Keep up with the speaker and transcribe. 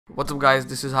What's up guys,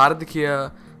 this is Hardik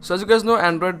here. So as you guys know,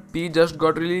 Android P just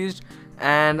got released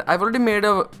and I've already made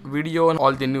a video on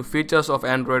all the new features of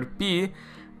Android P,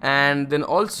 and then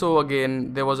also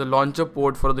again there was a launcher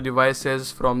port for the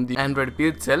devices from the Android P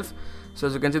itself. So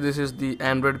as you can see, this is the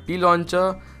Android P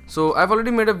launcher. So I've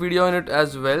already made a video on it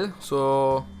as well,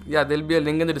 so yeah, there'll be a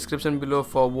link in the description below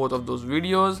for both of those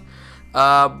videos.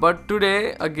 But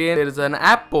today again there is an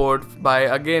app port by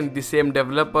again the same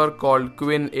developer called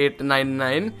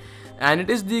Quinn899, and it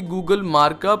is the Google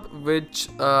Markup, which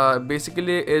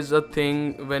basically is a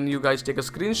thing when you guys take a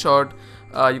screenshot,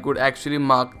 you could actually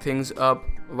mark things up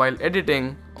while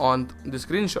editing on the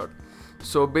screenshot.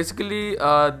 So basically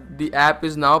the app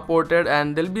is now ported,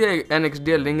 and there'll be an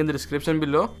XDR link in the description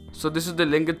below. So this is the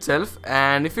link itself,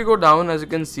 and if you go down, as you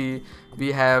can see,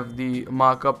 we have the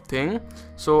markup thing.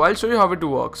 So I'll show you how it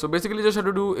works. So basically just have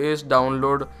to do is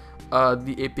download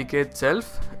the APK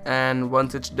itself, and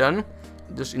once it's done,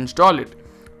 just install it.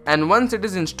 And once it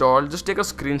is installed, just take a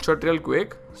screenshot real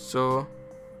quick. So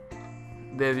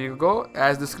there you go.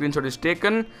 As the screenshot is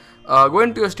taken, go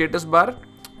into your status bar,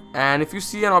 and if you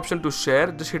see an option to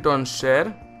share, just hit on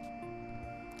share,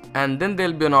 and then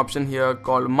there'll be an option here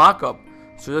called markup.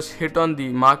 So just hit on the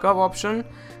markup option,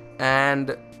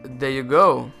 and there you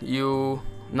go, you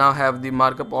now have the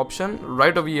markup option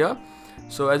right over here.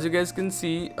 So as you guys can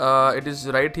see, it is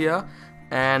right here,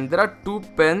 and there are two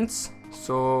pens.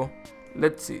 So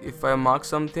let's see if I mark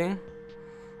something.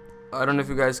 I don't know if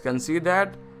you guys can see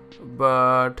that,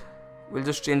 but we'll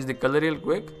just change the color real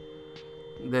quick.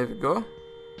 There we go.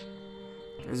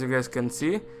 As you guys can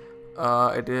see,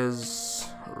 it is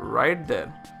right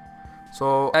there.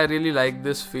 So I really like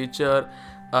this feature.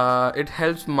 It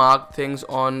helps mark things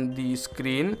on the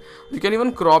screen. You can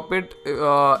even crop it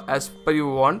as per you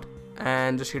want,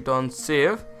 and just hit on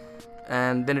save,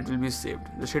 and then it will be saved.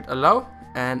 Just hit allow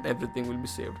and everything will be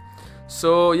saved.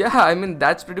 So yeah, I mean,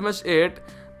 that's pretty much it.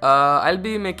 I'll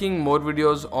be making more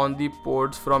videos on the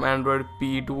ports from Android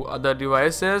P to other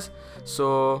devices.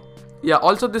 So yeah,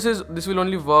 also this will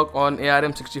only work on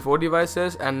ARM64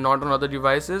 devices and not on other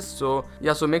devices. So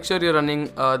yeah, so make sure you're running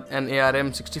an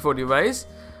ARM64 device.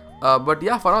 But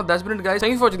yeah, for now that's been it guys.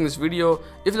 Thank you for watching this video.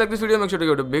 If you like this video, make sure to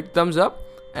give it a big thumbs up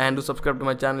and do subscribe to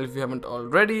my channel if you haven't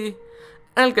already.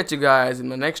 And I'll catch you guys in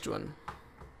the next one.